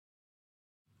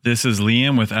This is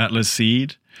Liam with Atlas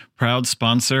Seed, proud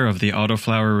sponsor of the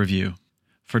Autoflower Review.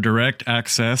 For direct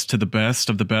access to the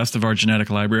best of our genetic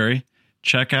library,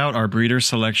 check out our breeder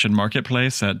selection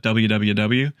marketplace at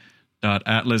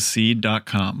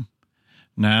www.atlasseed.com.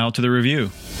 Now to the review.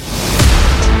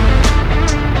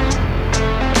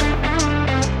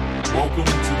 Welcome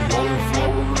to the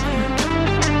Autoflower Review.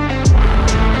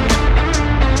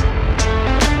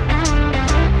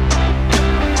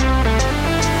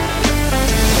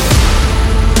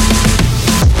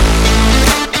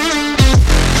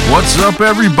 What's up,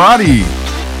 everybody?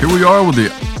 Here we are with the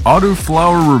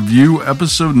Autoflower Review,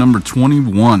 episode number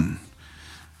 21.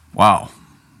 Wow,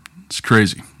 it's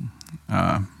crazy.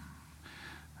 I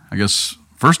guess,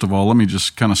 first of all, let me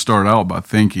just kind of start out by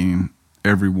thanking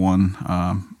everyone.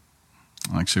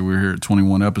 Like I say, we're here at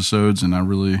 21 episodes, and I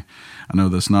know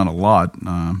that's not a lot,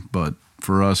 but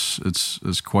for us, it's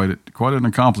quite an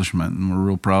accomplishment, and we're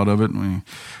real proud of it. And we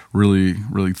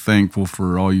really thankful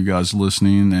for all you guys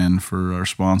listening and for our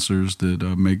sponsors that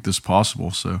make this possible.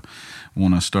 So I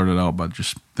want to start it out by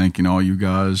just thanking all you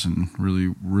guys, and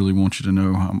really want you to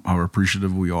know how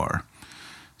appreciative we are.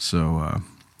 So,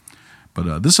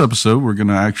 but this episode, we're going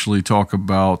to actually talk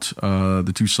about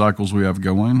the two cycles we have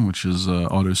going, which is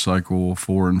Auto Cycle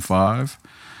 4 and 5.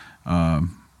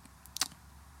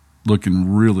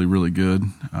 Looking really good.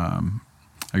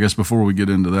 I guess before we get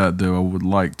into that, though, I would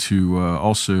like to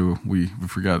also, we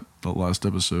forgot the last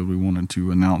episode, we wanted to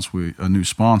announce a new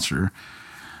sponsor.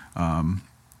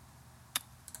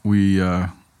 We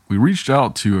reached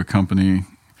out to a company.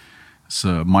 It's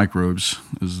Mikrobs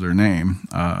is their name.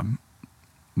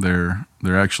 They're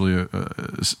actually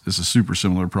it's a super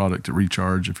similar product to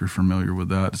Recharge, if you're familiar with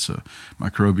that. It's a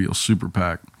microbial super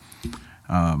pack.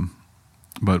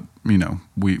 But you know,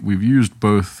 we've used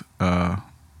both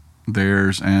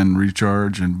theirs and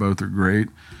Recharge, and both are great.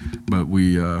 But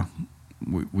we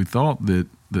thought that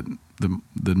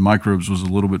Mikrobs was a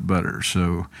little bit better,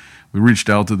 so we reached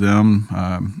out to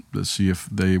them to see if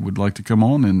they would like to come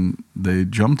on, and they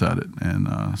jumped at it.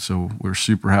 And so we're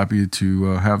super happy to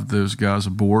have those guys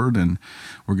aboard, and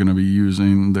we're going to be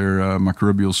using their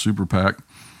microbial super pack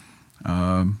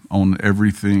on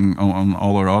everything, on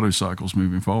all our auto cycles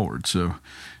moving forward. So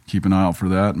keep an eye out for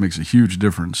that. It makes a huge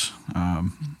difference.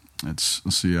 Let's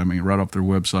see, I mean, right off their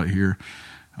website here,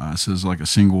 it says like a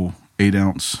single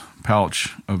 8-ounce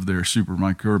pouch of their super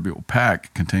microbial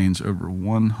pack contains over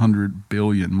 100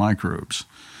 billion microbes.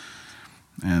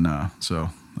 And so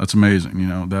that's amazing. You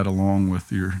know, that along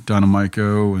with your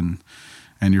Dynamico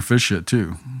and your fish shit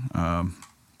too.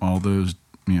 All those,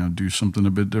 you know, do something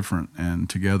a bit different, and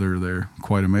together they're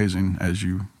quite amazing, as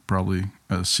you probably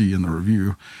see in the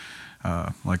review.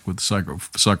 Like with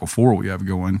Cycle 4 we have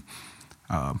going,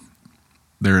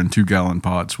 they're in 2-gallon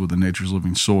pots with the Nature's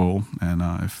Living soil, and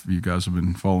if you guys have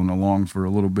been following along for a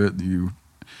little bit, you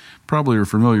probably are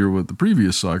familiar with the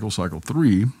previous cycle, Cycle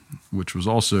 3, which was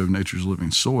also Nature's Living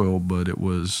soil, but it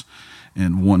was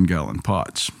in 1-gallon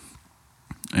pots.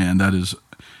 And that is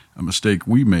a mistake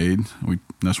we made.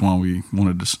 That's why we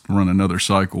wanted to run another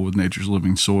cycle with Nature's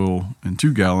Living soil in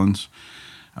 2 gallons,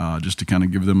 just to kind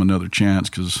of give them another chance,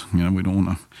 because, you know, we don't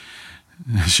want to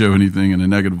show anything in a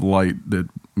negative light that,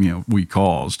 you know, we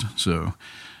caused. So,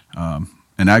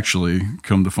 and actually,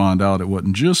 come to find out, it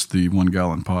wasn't just the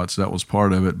 1-gallon pots that was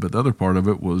part of it, but the other part of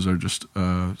it was our just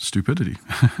stupidity.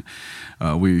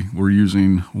 We were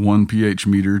using 1 pH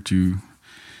meter to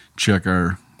check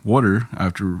our water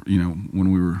after, you know,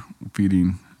 when we were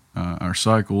feeding our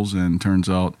cycles, and turns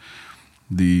out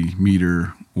the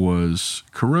meter was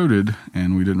corroded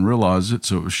and we didn't realize it,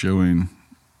 so it was showing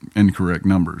incorrect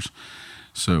numbers.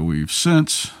 So we've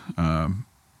since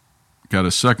got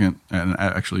a second, and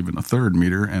actually even a third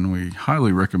meter, and we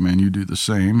highly recommend you do the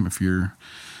same if you're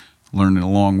learning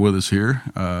along with us here.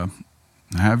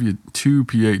 Have you 2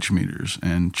 pH meters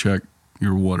and check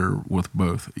your water with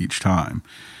both each time.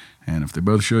 And if they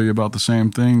both show you about the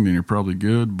same thing, then you're probably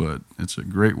good, but it's a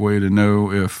great way to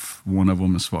know if one of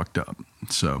them is fucked up.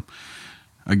 So,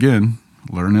 again,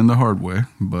 learning the hard way,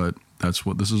 but that's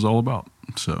what this is all about.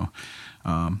 So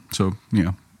you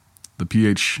know, the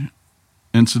pH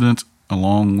incident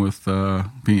along with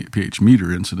pH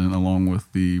meter incident along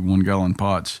with the 1-gallon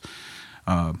pots,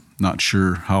 not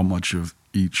sure how much of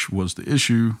each was the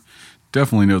issue.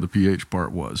 Definitely know the pH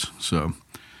part was. So,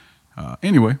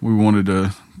 anyway, we wanted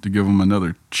to give them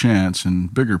another chance in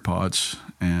bigger pots,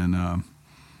 and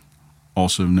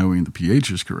also knowing the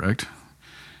pH is correct.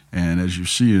 And as you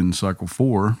see in Cycle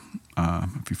 4,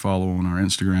 if you follow on our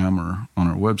Instagram or on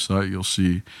our website, you'll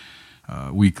see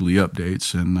weekly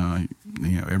updates, and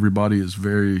you know, everybody is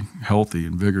very healthy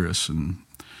and vigorous, and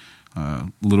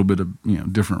a little bit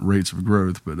of different rates of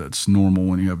growth, but that's normal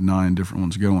when you have 9 different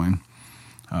ones going.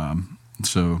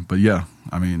 But yeah,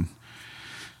 I mean,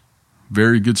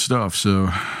 very good stuff. So,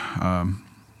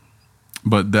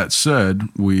 but that said,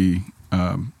 we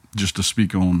just to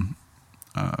speak on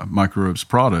Mikrobs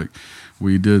product,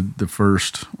 we did the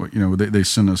first. They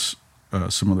sent us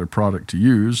some of their product to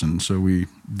use, and so we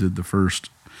did the first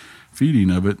feeding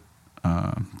of it.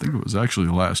 I think it was actually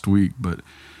last week, but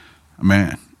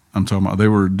man, I'm talking about they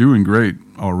were doing great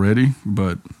already,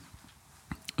 but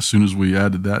as soon as we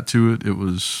added that to it, it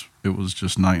was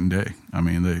just night and day. I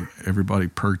mean, everybody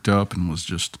perked up and was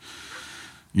just,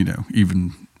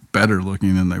 even better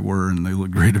looking than they were, and they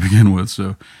looked great to begin with.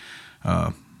 So,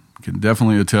 can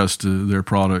definitely attest to their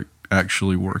product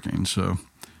actually working. So,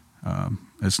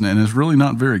 it's really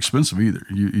not very expensive either.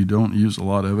 You don't use a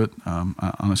lot of it.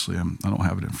 Honestly, I don't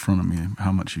have it in front of me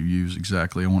how much you use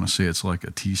exactly. I want to say it's like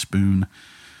a teaspoon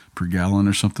per gallon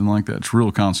or something like that. It's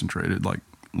real concentrated, like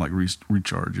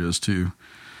Recharge is too.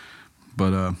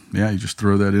 But you just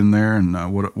throw that in there, and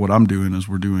what I'm doing is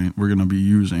we're going to be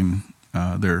using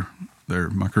their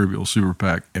microbial super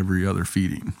pack every other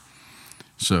feeding.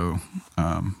 So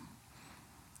I'm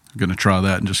going to try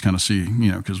that and just kind of see,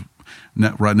 because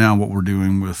right now what we're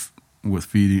doing with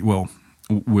feeding,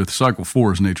 with cycle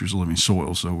 4 is Nature's Living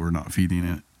Soil, so we're not feeding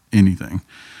it anything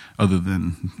other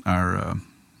than our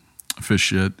fish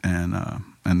shit and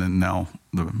then now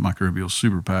the microbial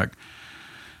super pack.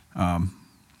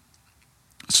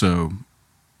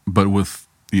 But with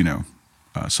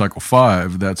cycle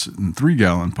 5, that's in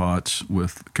 3-gallon pots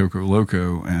with Coco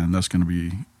Loco, and that's going to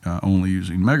be only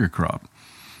using Megacrop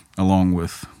along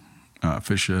with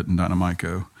fish shit and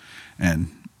Dynamico and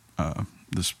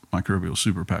this microbial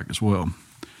super pack as well.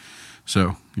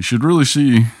 So you should really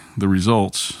see the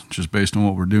results just based on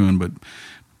what we're doing.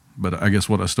 But I guess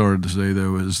what I started to say,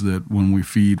 though, is that when we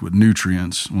feed with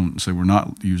nutrients, say we're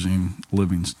not using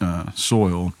living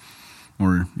soil,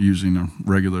 we're using a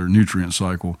regular nutrient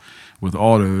cycle. With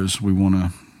autos, we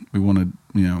want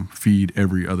to feed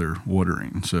every other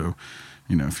watering. So,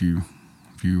 if you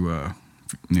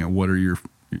water your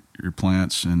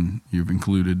plants and you've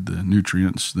included the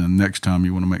nutrients, then next time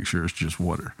you want to make sure it's just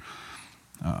water.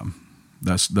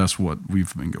 That's what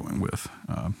we've been going with.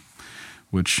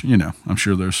 Which, I'm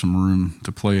sure there's some room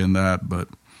to play in that, but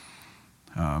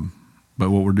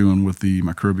what we're doing with the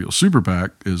microbial super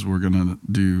pack is we're going to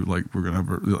do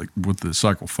with the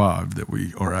cycle 5 that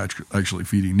we are actually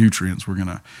feeding nutrients. We're going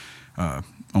to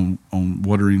on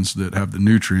waterings that have the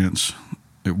nutrients,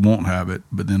 it won't have it,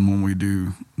 but then when we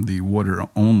do the water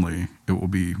only, it will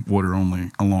be water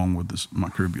only along with this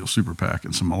microbial super pack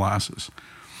and some molasses.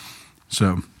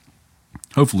 So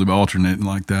hopefully by alternating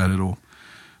like that, it'll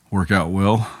work out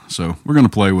well. So we're going to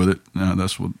play with it.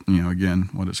 That's what, again,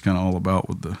 what it's kind of all about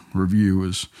with the review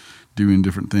is doing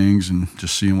different things and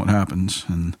just seeing what happens.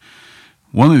 And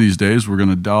one of these days we're going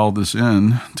to dial this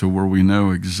in to where we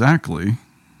know exactly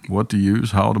what to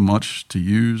use, how much to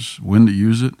use, when to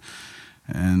use it.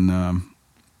 And,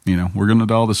 we're going to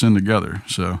dial this in together.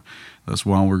 So that's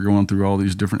why we're going through all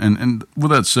these different, and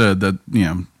with that said, that,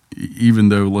 even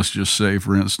though, let's just say,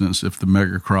 for instance, if the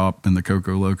Megacrop and the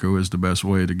Coco Loco is the best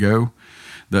way to go,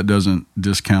 that doesn't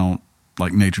discount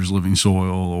like Nature's Living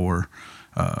Soil or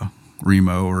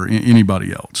Remo or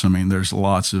anybody else. I mean, there's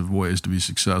lots of ways to be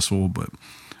successful, but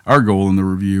our goal in the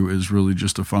review is really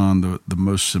just to find the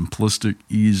most simplistic,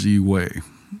 easy way,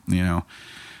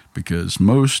 because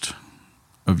most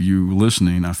of you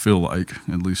listening, I feel like,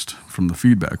 at least from the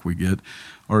feedback we get,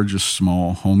 are just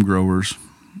small home growers,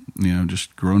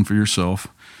 just growing for yourself,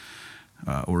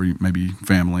 or maybe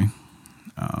family.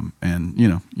 And,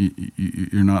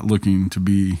 you're not looking to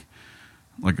be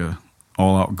like a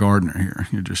all-out gardener here.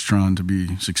 You're just trying to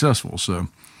be successful. So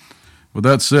with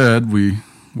that said, we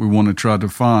want to try to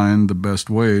find the best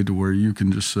way to where you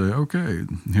can just say, okay,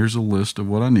 here's a list of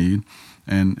what I need.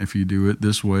 And if you do it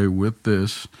this way with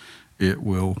this, it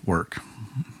will work,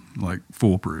 like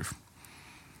foolproof.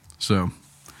 So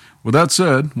with that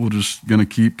said, we're just going to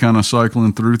keep kind of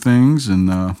cycling through things, and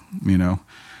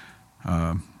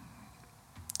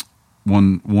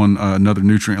another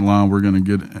nutrient line we're going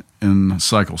to get in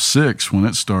cycle 6 when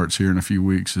it starts here in a few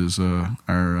weeks is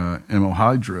our MO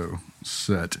Hydro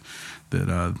set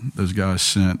that those guys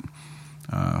sent.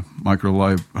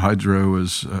 Microlife Hydro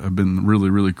have been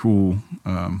really, really cool.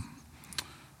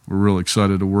 We're really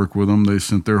excited to work with them. They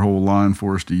sent their whole line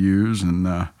for us to use,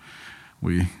 and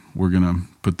we're going to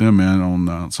put them in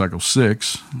on cycle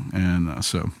 6. And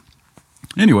so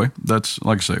anyway, that's,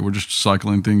 like I say, we're just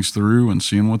cycling things through and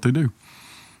seeing what they do.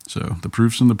 So the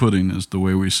proof's in the pudding is the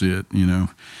way we see it.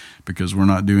 because we're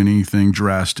not doing anything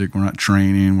drastic. We're not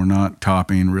training. We're not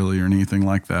topping really or anything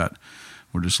like that.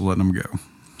 We're just letting them go.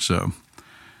 So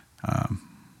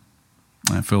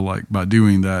I feel like by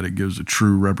doing that, it gives a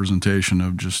true representation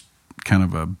of just kind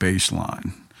of a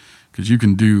baseline, because you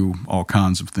can do all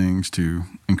kinds of things to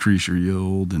increase your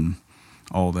yield and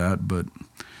all that. But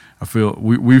I feel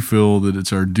we feel that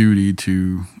it's our duty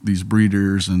to these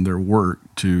breeders and their work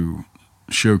to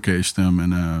showcase them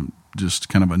in a just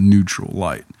kind of a neutral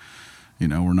light. You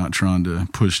know, we're not trying to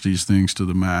push these things to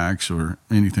the max or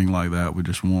anything like that. We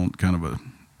just want kind of a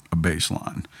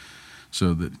baseline,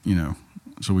 so that, you know,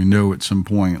 so we know at some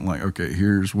point, like, okay,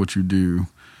 here's what you do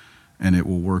and it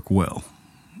will work well.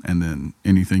 And then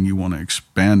anything you want to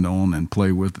expand on and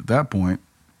play with at that point,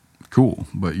 cool.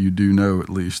 But you do know at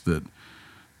least that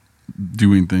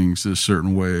doing things this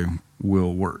certain way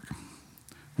will work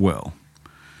well.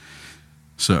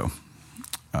 So,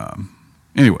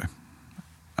 anyway,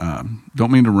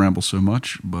 don't mean to ramble so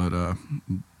much, but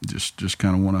just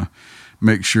kind of want to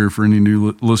make sure for any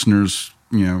new listeners,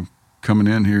 you know, coming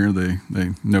in here, they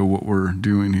know what we're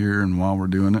doing here and why we're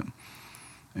doing it.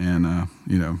 And,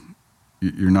 you know,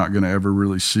 you're not going to ever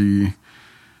really see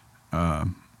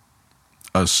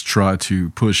us try to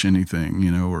push anything,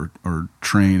 you know, or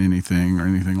train anything or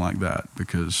anything like that,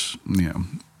 because, you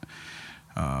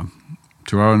know,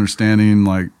 to our understanding,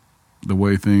 like, the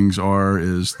way things are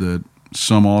is that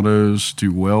some autos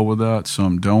do well with that,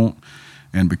 some don't.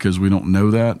 And because we don't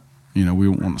know that, you know, we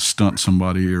don't want to stunt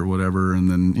somebody or whatever. And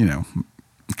then, you know,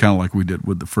 kind of like we did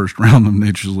with the first round of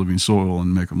Nature's Living Soil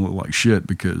and make them look like shit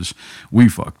because we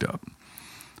fucked up.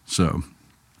 So,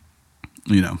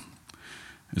 you know,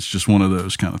 it's just one of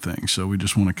those kind of things. So we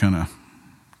just want to kind of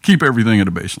keep everything at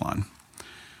a baseline.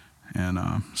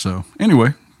 And so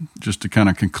anyway, just to kind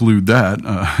of conclude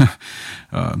that,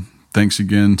 thanks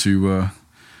again to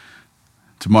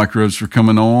Mikrobs for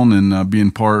coming on and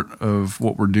being part of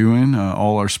what we're doing.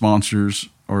 All our sponsors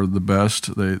are the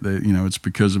best. They you know, it's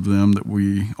because of them that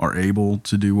we are able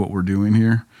to do what we're doing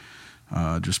here.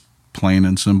 Just plain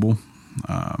and simple.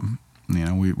 You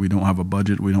know, we don't have a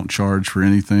budget. We don't charge for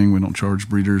anything. We don't charge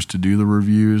breeders to do the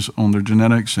reviews on their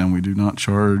genetics, and we do not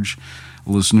charge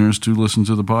listeners to listen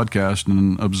to the podcast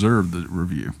and observe the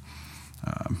review,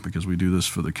 because we do this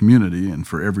for the community and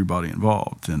for everybody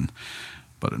involved.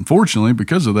 But unfortunately,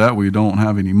 because of that, we don't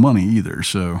have any money either.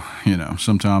 So, you know,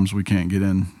 sometimes we can't get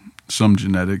in some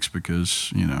genetics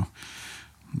because, you know,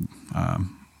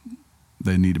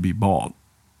 they need to be bought,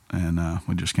 and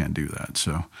we just can't do that.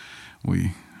 So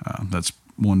that's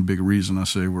one big reason I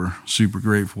say we're super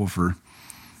grateful for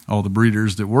all the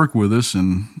breeders that work with us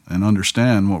and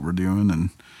understand what we're doing, and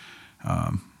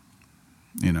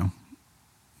you know,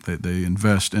 they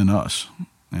invest in us,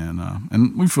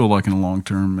 and we feel like in the long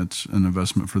term it's an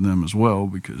investment for them as well,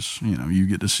 because, you know, you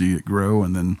get to see it grow,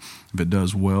 and then if it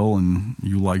does well and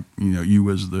you like, you know, you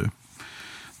as the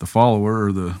follower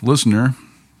or the listener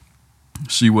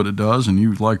see what it does and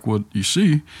you like what you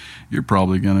see, you're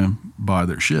probably going to buy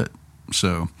their shit.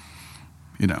 So,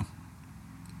 you know,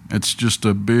 it's just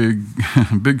a big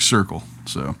circle.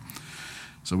 So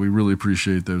we really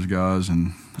appreciate those guys.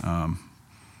 And,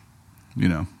 you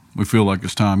know, we feel like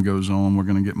as time goes on, we're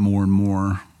going to get more and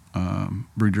more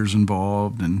breeders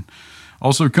involved, and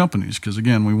also companies, because,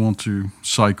 again, we want to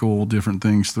cycle different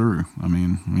things through. I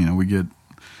mean, you know, we get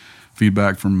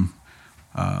feedback from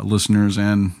listeners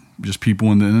and just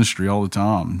people in the industry all the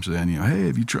time saying, you know, hey,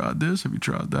 have you tried this? Have you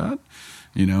tried that?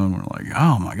 You know, and we're like,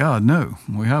 oh my God, no,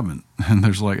 we haven't. And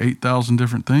there's like 8,000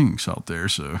 different things out there.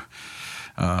 So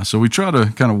we try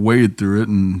to kind of wade through it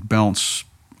and bounce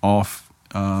off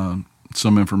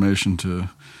some information to,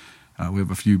 we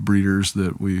have a few breeders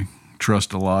that we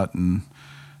trust a lot and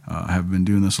have been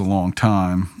doing this a long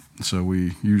time. So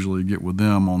we usually get with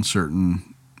them on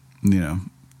certain, you know,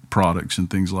 products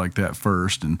and things like that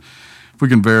first. And if we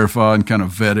can verify and kind of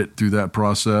vet it through that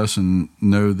process and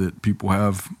know that people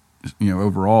have, you know,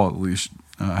 overall at least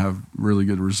have really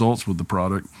good results with the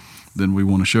product, then we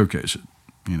want to showcase it.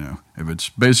 You know, if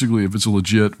it's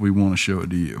legit, we want to show it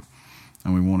to you,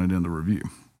 and we want it in the review.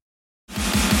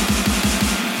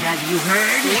 Have you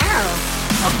heard? No.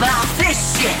 About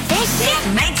this shit. This shit?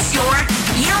 Make sure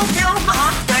you do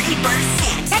off 30%.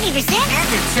 30%? And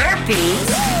the terpenes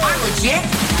are legit.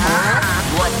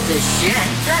 What the shit?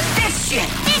 The this shit.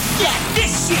 This shit.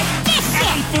 This shit. This shit.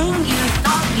 Everything you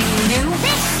thought you knew.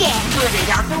 This shit. Put it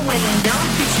out the window,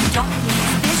 cause you don't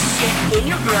need this shit in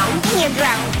your grow. In your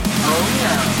grow. Oh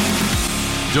no.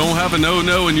 Don't have a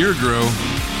no-no in your grow?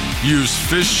 Use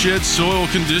Fish Shed Soil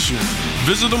Conditioner.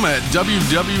 Visit them at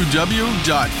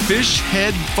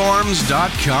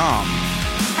www.fishheadfarms.com.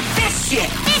 This shit.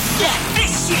 This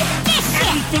Fish shit.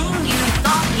 Everything you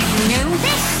thought you knew.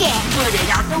 Fish shit. Put it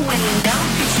out the window,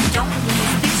 'cause you don't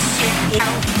use this shit.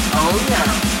 Oh no.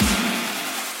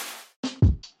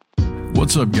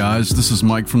 What's up, guys? This is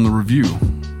Mike from The Review.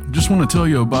 Just want to tell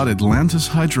you about Atlantis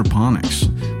Hydroponics.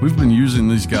 We've been using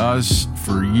these guys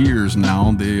for years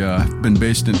now. They have been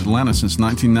based in Atlanta since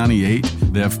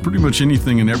 1998. They have pretty much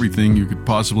anything and everything you could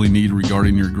possibly need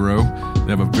regarding your grow.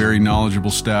 They have a very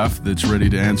knowledgeable staff that's ready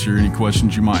to answer any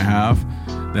questions you might have.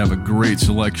 They have a great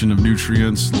selection of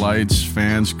nutrients, lights,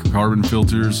 fans, carbon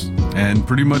filters, and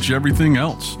pretty much everything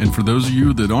else. And for those of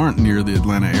you that aren't near the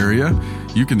Atlanta area,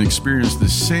 you can experience the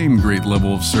same great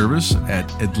level of service at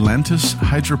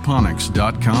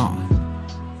AtlantisHydroponics.com.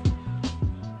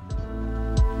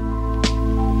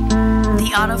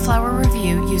 The Autoflower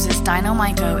Review uses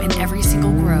Dino-Myco in every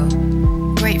single grow.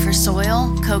 Great for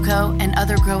soil, cocoa, and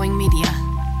other growing media.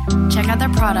 Check out their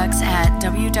products at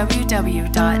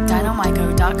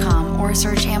www.dinomyco.com or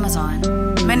search Amazon.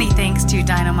 Many thanks to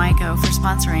Dino-Myco for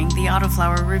sponsoring the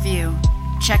Autoflower Review.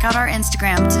 Check out our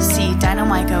Instagram to see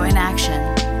Dino-Myco in action.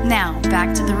 Now,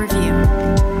 back to the review.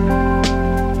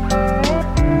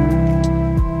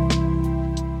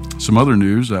 Some other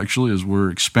news, actually, is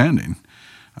we're expanding.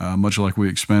 Much like we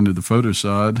expanded the photo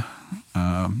side,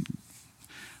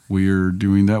 we are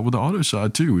doing that with the auto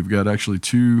side too. We've got actually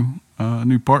two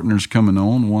new partners coming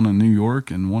on, one in New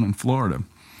York and one in Florida.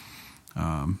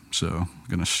 So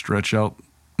going to stretch out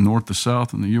north to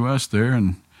south in the U.S. there,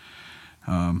 and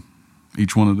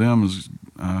each one of them is,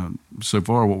 so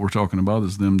far what we're talking about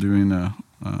is them doing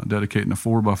dedicating a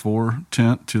 4x4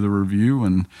 tent to the review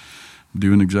and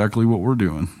doing exactly what we're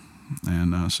doing.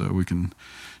 And so we can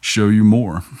show you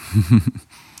more.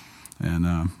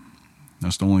 And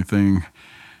that's the only thing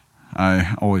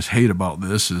I always hate about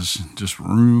this is just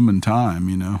room and time,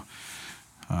 you know.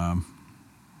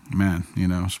 Man, you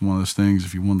know, it's one of those things,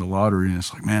 if you won the lottery and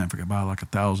it's like, man, if I could buy like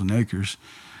 1,000 acres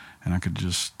and I could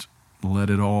just let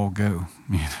it all go,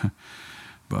 you know.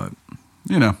 But,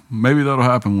 you know, maybe that'll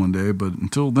happen one day. But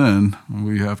until then,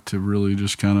 we have to really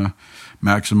just kind of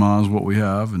maximize what we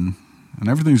have, and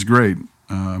everything's great.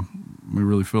 We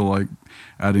really feel like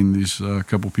adding these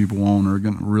couple people on are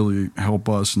going to really help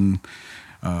us, and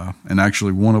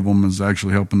actually one of them is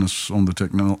actually helping us on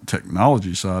the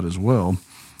technology side as well.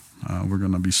 We're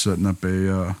going to be setting up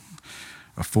a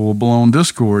full-blown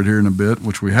Discord here in a bit,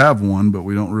 which we have one, but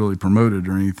we don't really promote it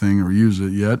or anything or use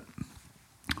it yet.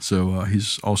 So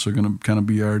he's also going to kind of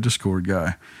be our Discord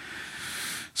guy.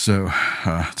 So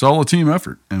it's all a team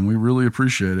effort, and we really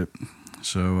appreciate it.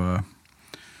 So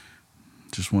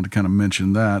just wanted to kind of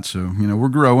mention that. So, you know, we're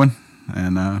growing,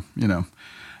 and, you know,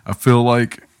 I feel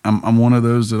like I'm one of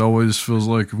those that always feels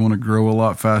like you want to grow a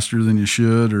lot faster than you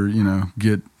should, or, you know,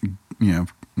 get, you know,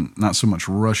 not so much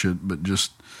rush it, but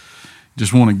just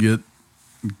want to get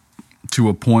to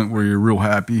a point where you're real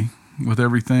happy with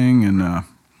everything. And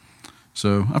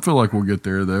so I feel like we'll get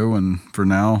there, though. And for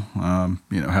now,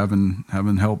 you know,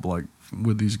 having help like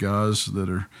with these guys that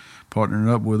are partnering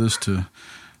up with us to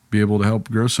be able to help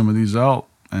grow some of these out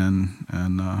and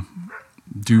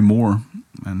do more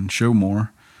and show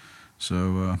more.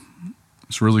 So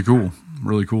it's really cool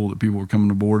that people are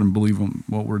coming aboard and believe in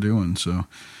what we're doing. So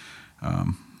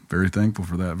very thankful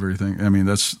for that. I mean,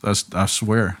 that's I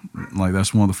swear, like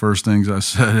that's one of the first things I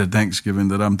said at Thanksgiving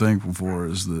that I'm thankful for,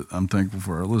 is that I'm thankful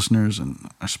for our listeners and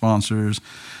our sponsors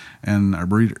and our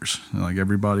breeders, like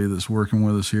everybody that's working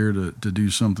with us here to do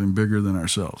something bigger than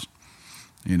ourselves.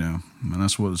 You know, and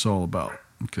that's what it's all about,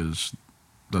 because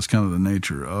that's kind of the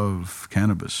nature of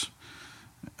cannabis,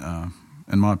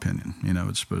 in my opinion. You know,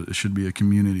 it should be a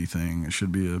community thing. It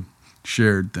should be a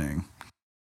shared thing.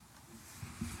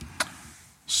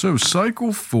 So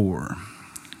Cycle 4.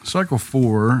 Cycle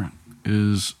 4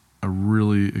 is a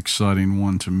really exciting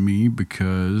one to me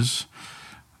because,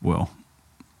 well,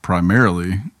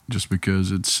 primarily just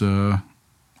because it's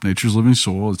Nature's Living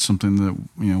Soil. It's something that,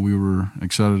 you know, we were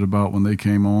excited about when they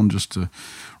came on, just to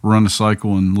run a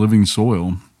cycle in living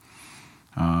soil.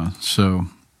 So,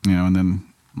 you know, and then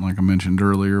like I mentioned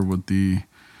earlier with the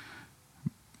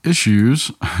issues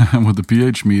with the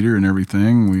pH meter and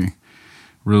everything, we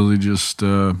really just,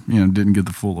 you know, didn't get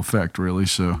the full effect really.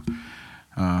 So,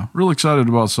 real excited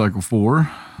about Cycle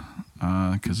 4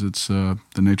 because it's the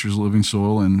Nature's Living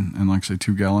Soil and like I say,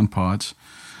 2-gallon pots.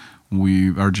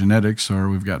 Our genetics are,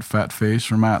 we've got Fat Face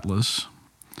from Atlas.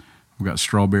 We've got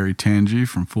Strawberry Tangy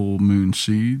from Full Moon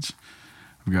Seeds.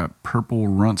 We've got Purple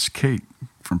Runts Cake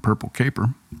from Purple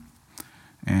Caper.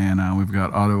 And we've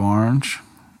got Auto Orange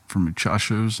from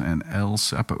Muchachos and El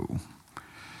Sapo.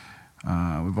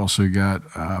 We've also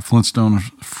got Flintstone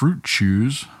Fruit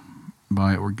Chews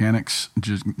by Organics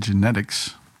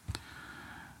Genetics.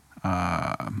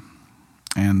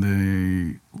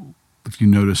 And if you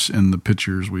notice in the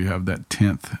pictures, we have that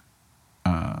 10th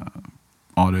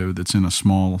auto that's in a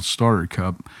small starter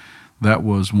cup. That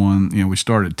was one, we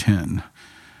started 10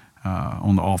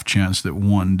 on the off chance that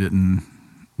one didn't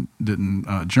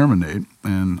germinate,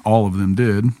 and all of them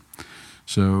did.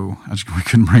 So we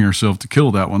couldn't bring ourselves to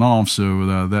kill that one off. So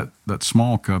that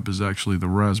small cup is actually the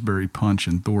Raspberry Punch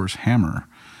and Thor's Hammer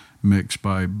mix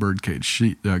by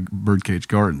Birdcage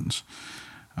Gardens.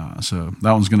 So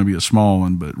that one's going to be a small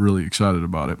one, but really excited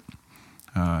about it.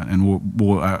 And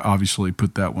we'll obviously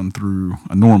put that one through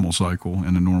a normal cycle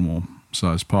in a normal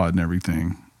size pod and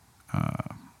everything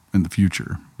in the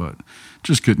future, but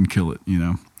just couldn't kill it,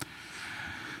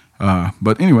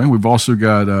 But anyway, we've also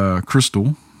got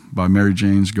Crystal by Mary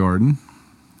Jane's Garden.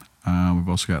 We've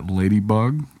also got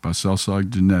Ladybug by Southside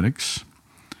Genetics.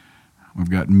 We've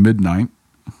got Midnight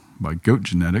by Goat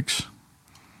Genetics.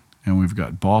 And we've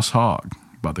got Boss Hog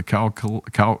by the Cow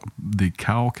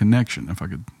Connection, if I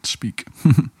could speak.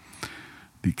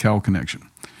 The Cow Connection.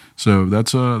 So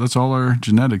that's all our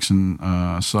genetics in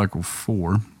cycle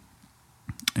 4.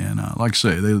 And like I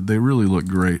say, they really look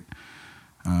great.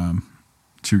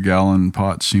 2-gallon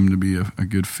pots seem to be a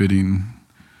good fitting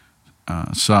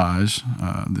size.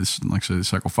 This, like I say, the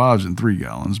cycle 5 is in 3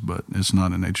 gallons, but it's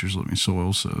not in Nature's Living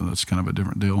Soil, so that's kind of a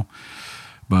different deal.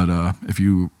 But if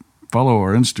you follow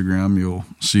our Instagram, you'll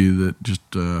see that just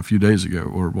a few days ago,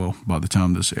 or well, by the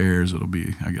time this airs, it'll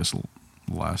be, I guess,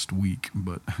 last week.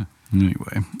 But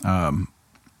anyway,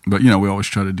 but we always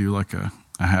try to do like a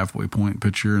halfway point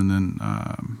picture and then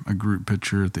a group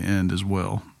picture at the end as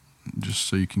well, just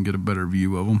so you can get a better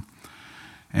view of them.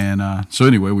 And so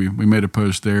anyway, we made a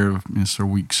post there. It's our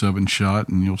week 7 shot,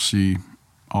 and you'll see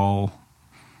all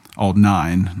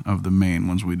 9 of the main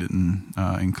ones. We didn't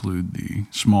include the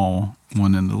small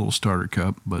one in the little starter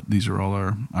cup, but these are all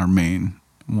our main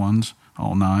ones,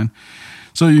 all 9.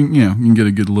 So you can get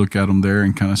a good look at them there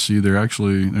and kind of see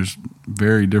there's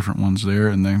very different ones there,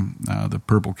 and the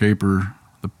Purple Caper,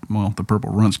 the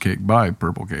Purple Runts Cake by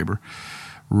Purple Caper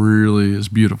really is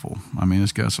beautiful. I mean,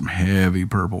 it's got some heavy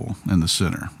purple in the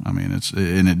center. I mean,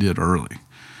 and it did early.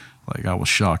 Like, I was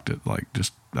shocked at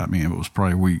it was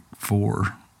probably week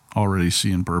 4 already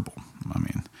seeing purple. I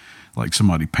mean, like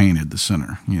somebody painted the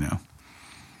center,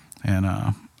 And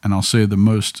I'll say the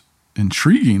most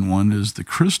intriguing one is the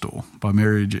Crystal by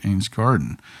Mary Jane's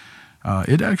Garden.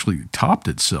 It actually topped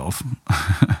itself.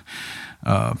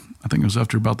 I think it was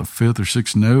after about the 5th or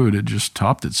 6th node, it just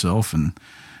topped itself, and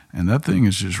that thing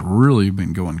has just really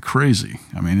been going crazy.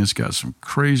 I mean, it's got some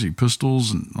crazy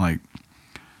pistils, and I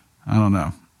don't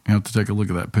know. You have to take a look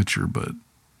at that picture, but it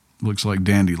looks like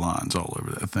dandelions all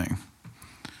over that thing.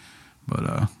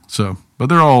 But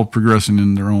they're all progressing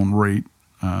in their own rate.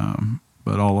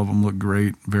 But all of them look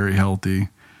great, very healthy.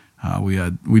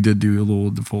 We did do a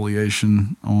little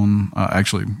defoliation on,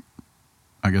 actually,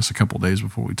 I guess a couple of days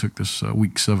before we took this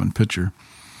week 7 picture.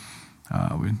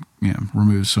 We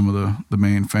removed some of the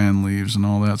main fan leaves and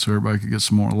all that so everybody could get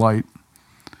some more light.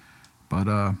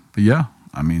 But yeah,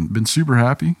 I mean, been super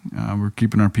happy. We're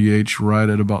keeping our pH right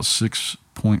at about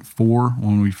 6.4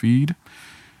 when we feed.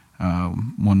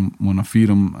 When I feed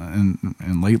them,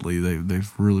 and lately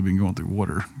they've really been going through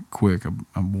water quick.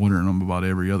 I'm watering them about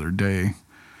every other day,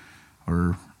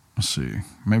 or let's see,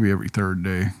 maybe every 3rd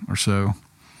day or so.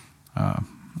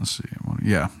 Let's see,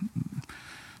 yeah.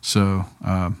 So,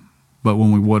 but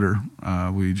when we water,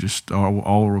 we just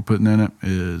all we're putting in it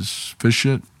is fish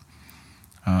shit,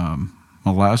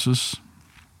 molasses.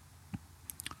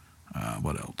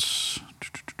 What else?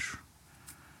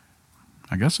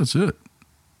 I guess that's it.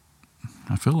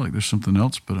 I feel like there's something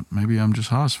else, but maybe I'm just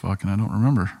high as fuck and I don't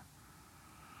remember.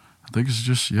 I think it's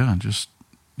just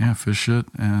fish shit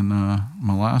and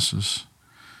molasses,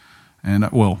 and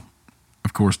of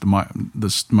course the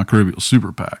microbial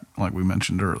super pack like we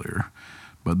mentioned earlier,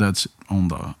 but that's on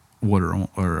the water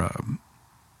or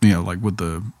like with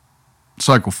the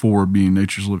cycle 4 being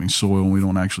Nature's Living Soil, and we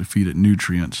don't actually feed it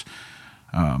nutrients.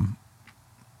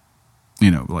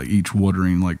 Like each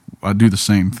watering, like I do the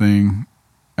same thing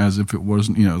as if it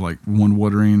wasn't, like one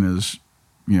watering is,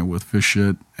 with fish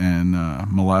shit and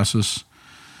molasses,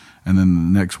 and then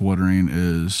the next watering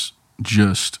is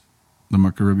just the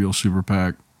microbial super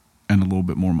pack and a little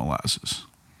bit more molasses,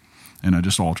 and I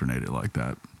just alternate it like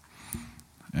that,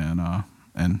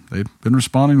 and they've been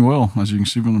responding well, as you can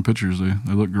see from the pictures.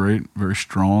 They look great, very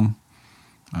strong,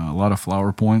 a lot of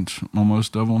flower points on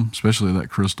most of them, especially that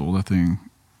Crystal. That thing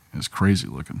is crazy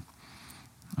looking.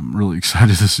 I'm really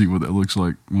excited to see what that looks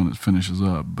like when it finishes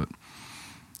up. But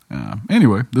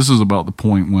Anyway, this is about the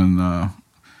point when,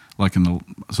 like in the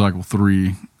cycle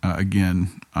 3,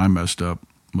 again, I messed up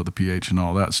with the pH and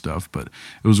all that stuff. But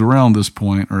it was around this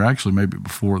point, or actually maybe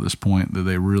before this point, that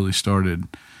they really started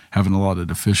having a lot of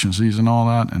deficiencies and all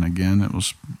that. And again, it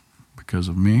was because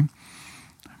of me.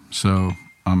 So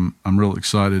I'm real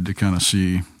excited to kind of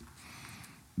see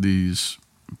these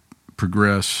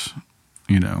progress,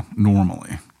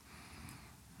 normally.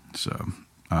 So,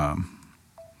 but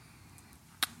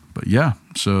yeah,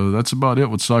 so that's about it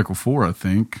with cycle 4. I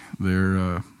think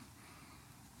they're,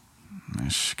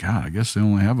 God, I guess they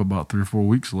only have about 3 or 4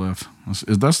 weeks left.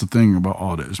 That's the thing about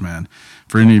autos, man.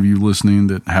 For any of you listening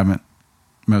that haven't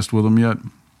messed with them yet,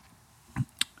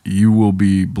 you will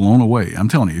be blown away. I'm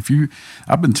telling you,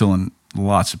 I've been telling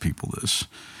lots of people this,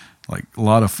 like a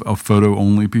lot of photo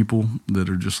only people that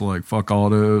are just like, fuck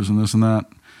autos and this and that.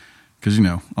 Cause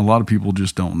a lot of people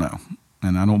just don't know.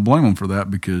 And I don't blame them for that,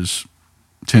 because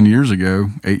 10 years ago,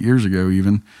 8 years ago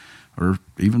even, or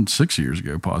even 6 years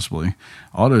ago possibly,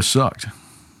 autos sucked.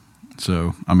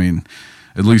 So, I mean,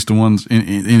 at least the ones,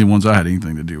 any ones I had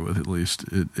anything to do with, at least,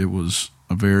 it was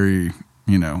a very,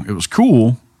 it was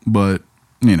cool, but,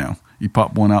 you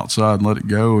pop one outside and let it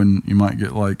go and you might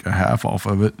get like a half off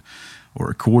of it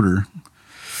or a quarter.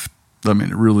 I mean,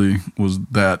 it really was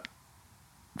that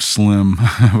slim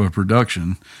of a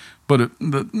production. But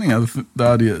the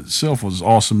idea itself was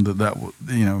awesome, it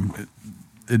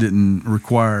didn't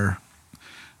require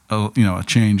a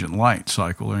change in light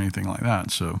cycle or anything like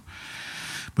that. So,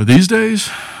 but these days,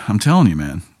 I'm telling you,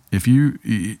 man, if you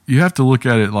have to look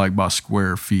at it like by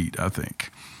square feet, I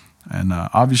think. And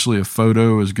obviously a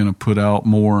photo is going to put out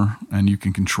more, and you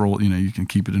can control, you can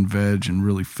keep it in veg and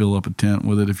really fill up a tent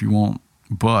with it if you want.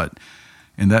 But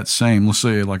in that same, let's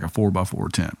say like a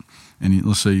 4x4 tent, and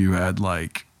let's say you had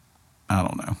like, I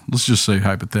don't know, let's just say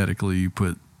hypothetically you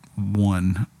put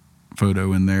one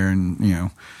photo in there and,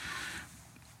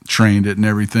 trained it and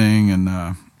everything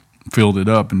and filled it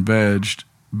up and veg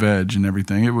and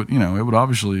everything. It would, it would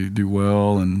obviously do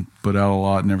well and put out a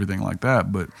lot and everything like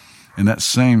that. But in that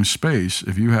same space,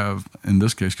 if you have, in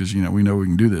this case, because, we know we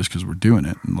can do this because we're doing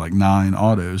it, like 9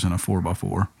 autos in a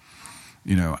 4x4,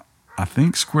 I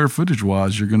think square footage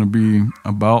wise, you're going to be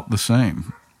about the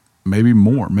same, maybe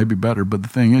more, maybe better. But the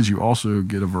thing is, you also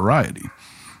get a variety,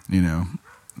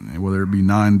 whether it be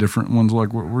 9 different ones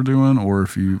like what we're doing, or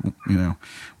if you,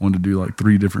 want to do like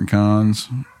 3 different kinds,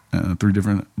 3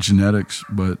 different genetics,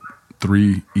 but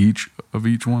 3 each of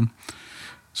each one.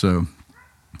 So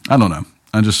I don't know.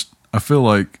 I feel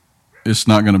like it's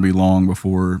not going to be long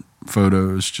before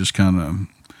photos just kind of,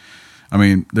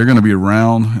 they're going to be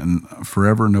around and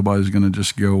forever. Nobody's going to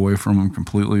just go away from them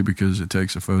completely because it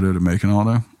takes a photo to make an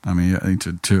auto. I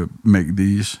think to make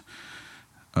these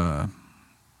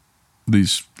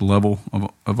level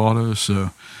of autos. So,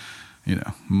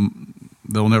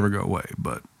 they'll never go away.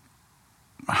 But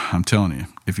I'm telling you,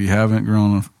 if you haven't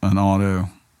grown an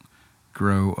auto,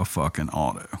 grow a fucking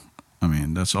auto.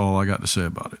 That's all I got to say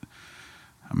about it.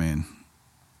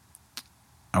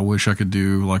 I wish I could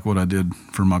do like what I did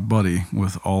for my buddy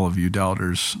with all of you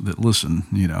doubters that listen.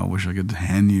 I wish I could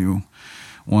hand you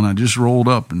one I just rolled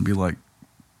up and be like,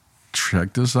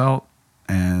 check this out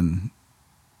and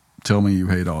tell me you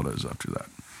hate autos after that.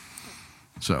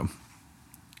 So,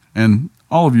 and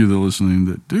all of you that are listening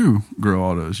that do grow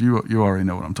autos, you already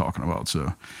know what I'm talking about.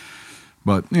 So,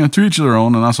 but to each their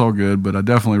own, and that's all good. But I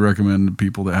definitely recommend to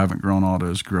people that haven't grown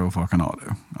autos, grow a fucking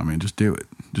auto. Just do it.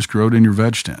 Just grow it in your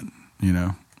veg tent.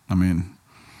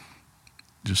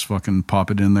 Just fucking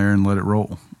pop it in there and let it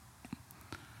roll.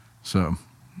 So,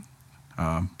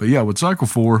 but yeah, with cycle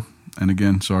 4, and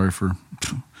again, sorry for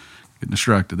getting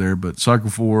distracted there, but cycle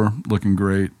 4 looking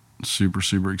great. Super,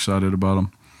 super excited about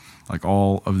them. Like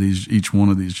all of these, each one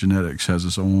of these genetics has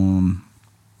its own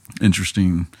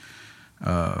interesting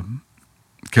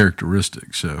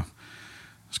characteristics. So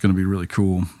it's going to be really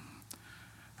cool.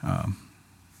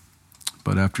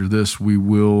 But after this, we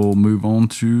will move on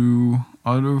to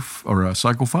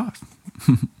cycle 5.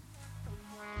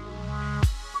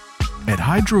 At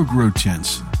Hydro Grow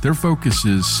Tents, their focus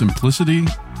is simplicity,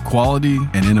 quality,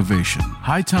 and innovation.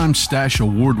 High Time Stash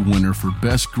Award winner for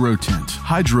Best Grow Tent.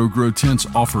 Hydro Grow Tents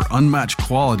offer unmatched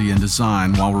quality and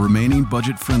design while remaining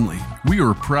budget friendly. We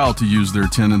are proud to use their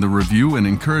tent in the review and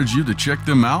encourage you to check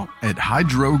them out at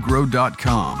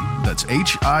hydrogrow.com. That's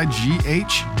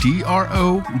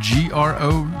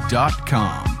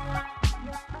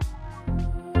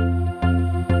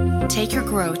HIGHDROGRO.com. Take your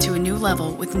grow to a new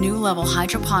level with New Level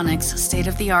Hydroponics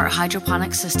state-of-the-art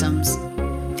hydroponic systems.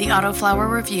 The Autoflower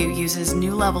Review uses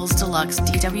New Levels Deluxe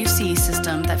DWC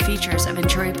system that features a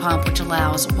Venturi pump which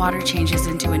allows water changes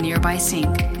into a nearby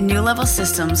sink. New Level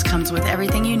Systems comes with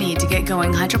everything you need to get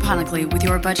going hydroponically with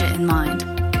your budget in mind.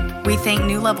 We thank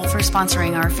New Level for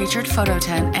sponsoring our featured photo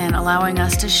tent and allowing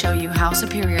us to show you how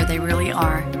superior they really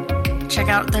are. Check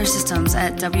out their systems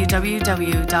at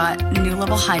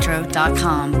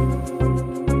www.newlevelhydro.com.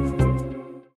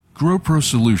 GrowPro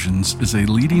Solutions is a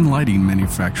leading lighting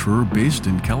manufacturer based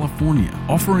in California,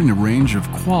 offering a range of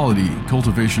quality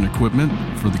cultivation equipment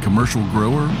for the commercial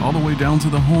grower all the way down to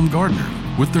the home gardener.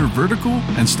 With their vertical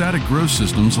and static grow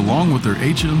systems along with their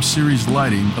HM series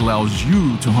lighting allows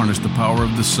you to harness the power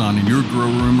of the sun in your grow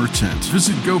room or tent.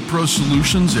 Visit GoPro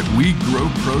Solutions at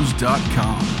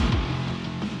wegrowpros.com.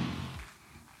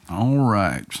 All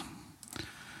right.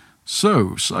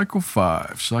 So, Cycle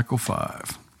 5. Cycle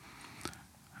 5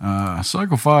 I'm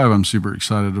super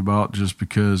excited about just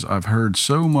because I've heard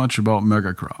so much about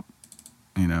Megacrop,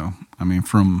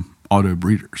 from auto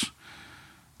breeders.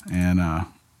 And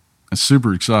it's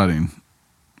super exciting.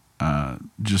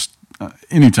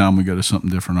 Anytime we go to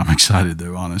something different, I'm excited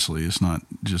though, honestly. It's not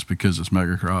just because it's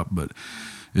Megacrop, but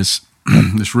it's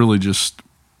it's really just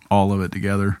all of it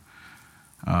together.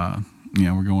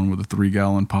 We're going with the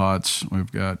 3-gallon pots.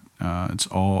 We've got, it's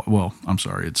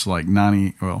like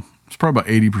 90, it's probably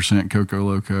about 80% Coco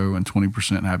Loco and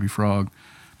 20% Happy Frog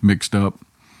mixed up,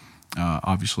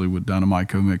 obviously with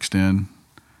Dynamyco mixed in.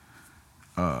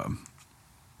 Let's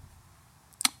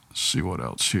see what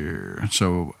else here.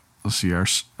 So let's see I'll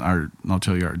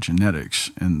tell you our genetics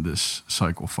in this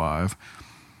Cycle 5.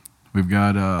 We've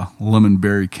got Lemon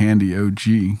Berry Candy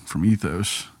OG from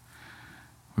Ethos.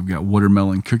 We've got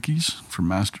Watermelon Cookies from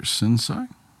Master Sensei.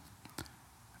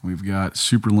 We've got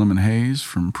Super Lemon Haze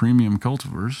from Premium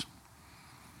Cultivars.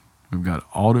 We've got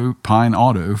Pine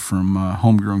Auto from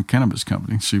Homegrown Cannabis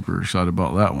Company. Super excited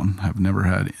about that one. I've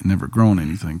never grown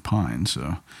anything pine,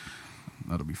 so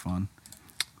that'll be fun.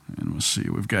 And we'll see.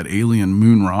 We've got Alien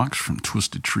Moon Rocks from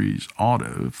Twisted Trees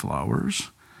Auto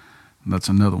Flowers. That's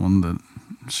another one that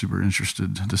I'm super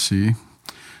interested to see.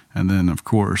 And then, of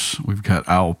course, we've got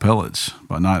Owl Pellets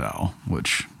by Night Owl,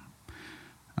 which,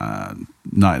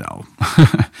 Night Owl,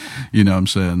 you know what I'm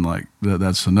saying? Like,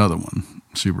 that's another one.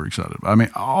 Super excited.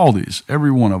 All these,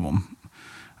 every one of them.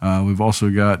 We've also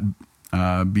got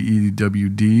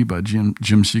BEWD by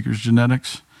Jim Seeker's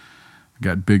Genetics. We've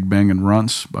got Big Bang and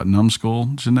Runts by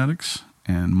Numbskull Genetics.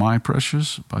 And My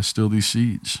Precious by Still These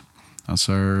Seeds. That's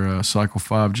our Cycle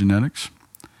 5 genetics.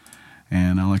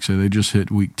 And like I say, they just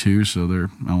hit week 2, so they're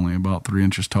only about 3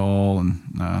 inches tall and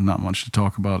not much to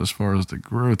talk about as far as the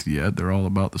growth yet. They're all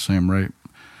about the same rate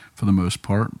for the most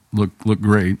part. Look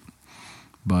great.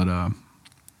 But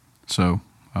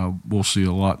we'll see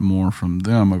a lot more from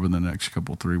them over the next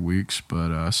 3 weeks.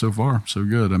 But so far, so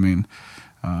good. Like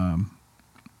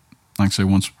I say,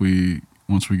 once we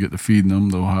get to feeding them,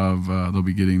 they'll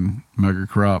be getting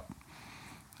Megacrop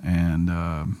and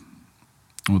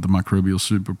with the Microbial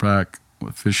Super Pack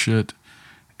with fish shit,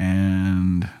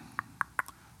 and I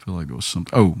feel like it was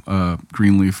something.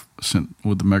 Greenleaf sent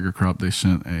with the Megacrop. They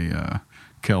sent a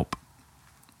kelp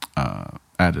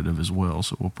additive as well,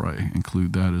 so we'll probably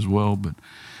include that as well. But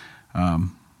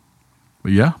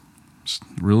yeah, it's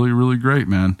really, really great,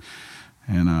 man.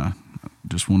 And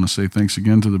just want to say thanks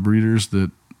again to the breeders that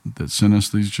sent us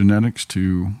these genetics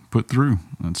to put through.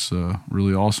 That's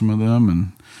really awesome of them,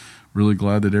 and really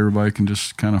glad that everybody can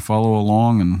just kind of follow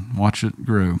along and watch it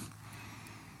grow.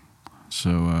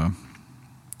 So,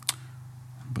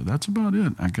 but that's about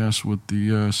it, I guess, with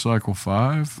the Cycle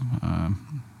 5.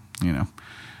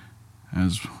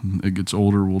 As it gets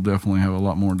older, we'll definitely have a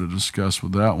lot more to discuss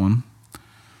with that one.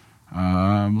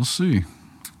 We'll see.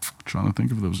 Trying to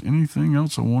think if there was anything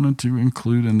else I wanted to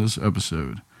include in this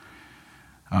episode.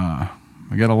 I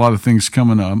got a lot of things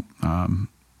coming up.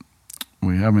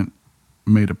 We haven't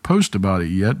made a post about it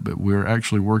yet, but we're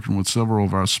actually working with several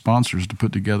of our sponsors to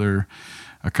put together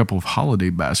a couple of holiday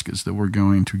baskets that we're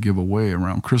going to give away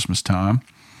around Christmas time.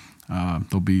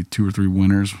 There'll be 2 or 3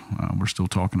 winners. We're still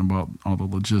talking about all the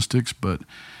logistics, but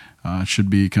it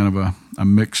should be kind of a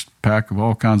mixed pack of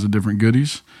all kinds of different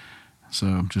goodies.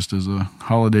 So just as a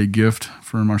holiday gift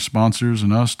from our sponsors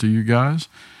and us to you guys.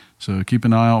 So keep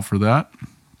an eye out for that.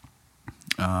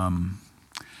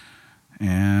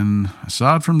 And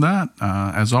aside from that,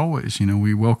 as always,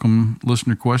 we welcome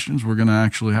listener questions. We're going to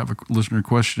actually have a listener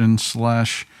question /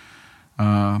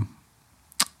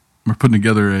 we're putting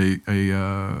together a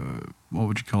what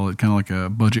would you call it? Kind of like a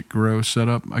budget grow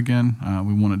setup again.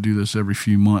 We want to do this every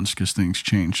few months because things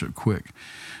change so quick.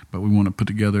 But we want to put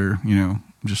together,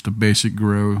 just a basic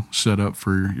grow setup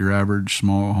for your average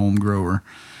small home grower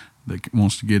that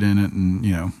wants to get in it and,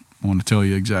 want to tell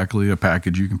you exactly a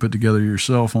package you can put together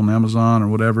yourself on Amazon or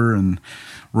whatever and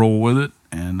roll with it.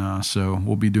 And so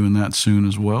we'll be doing that soon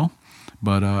as well.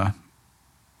 But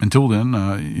until then,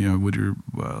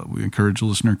 we encourage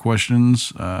listener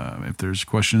questions. If there's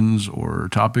questions or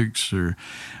topics or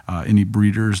any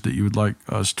breeders that you would like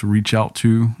us to reach out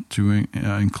to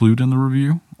include in the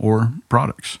review or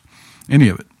products, any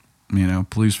of it,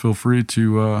 please feel free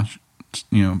to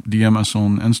DM us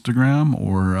on Instagram,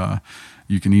 or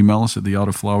you can email us at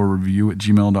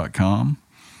theautoflowerreview@gmail.com.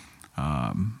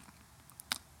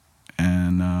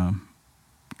 And of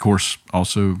course,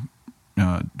 also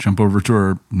jump over to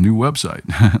our new website,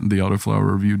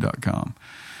 theautoflowerreview.com.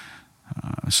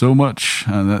 So much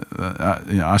that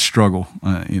I struggle.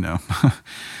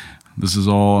 This is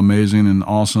all amazing and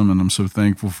awesome, and I'm so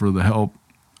thankful for the help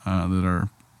that our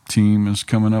team is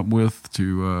coming up with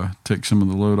to take some of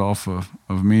the load off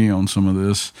of me on some of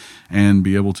this and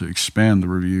be able to expand the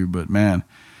review. But man,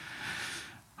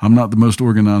 I'm not the most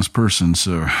organized person,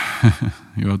 so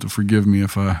you'll have to forgive me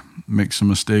if I make some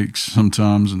mistakes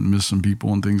sometimes and miss some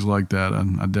people and things like that.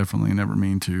 I definitely never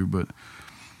mean to, but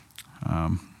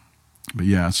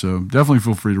yeah, so definitely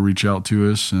feel free to reach out to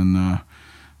us, and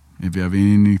if you have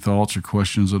any thoughts or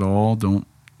questions at all, don't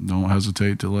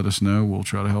hesitate to let us know. We'll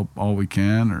try to help all we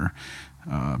can, or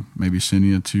maybe send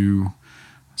you to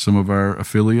some of our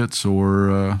affiliates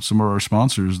or some of our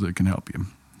sponsors that can help you.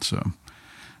 So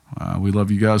we love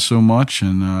you guys so much,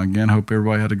 and again, hope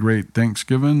everybody had a great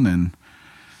Thanksgiving, and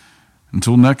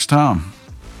until next time,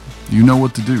 you know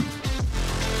what to do.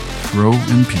 Grow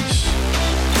in peace.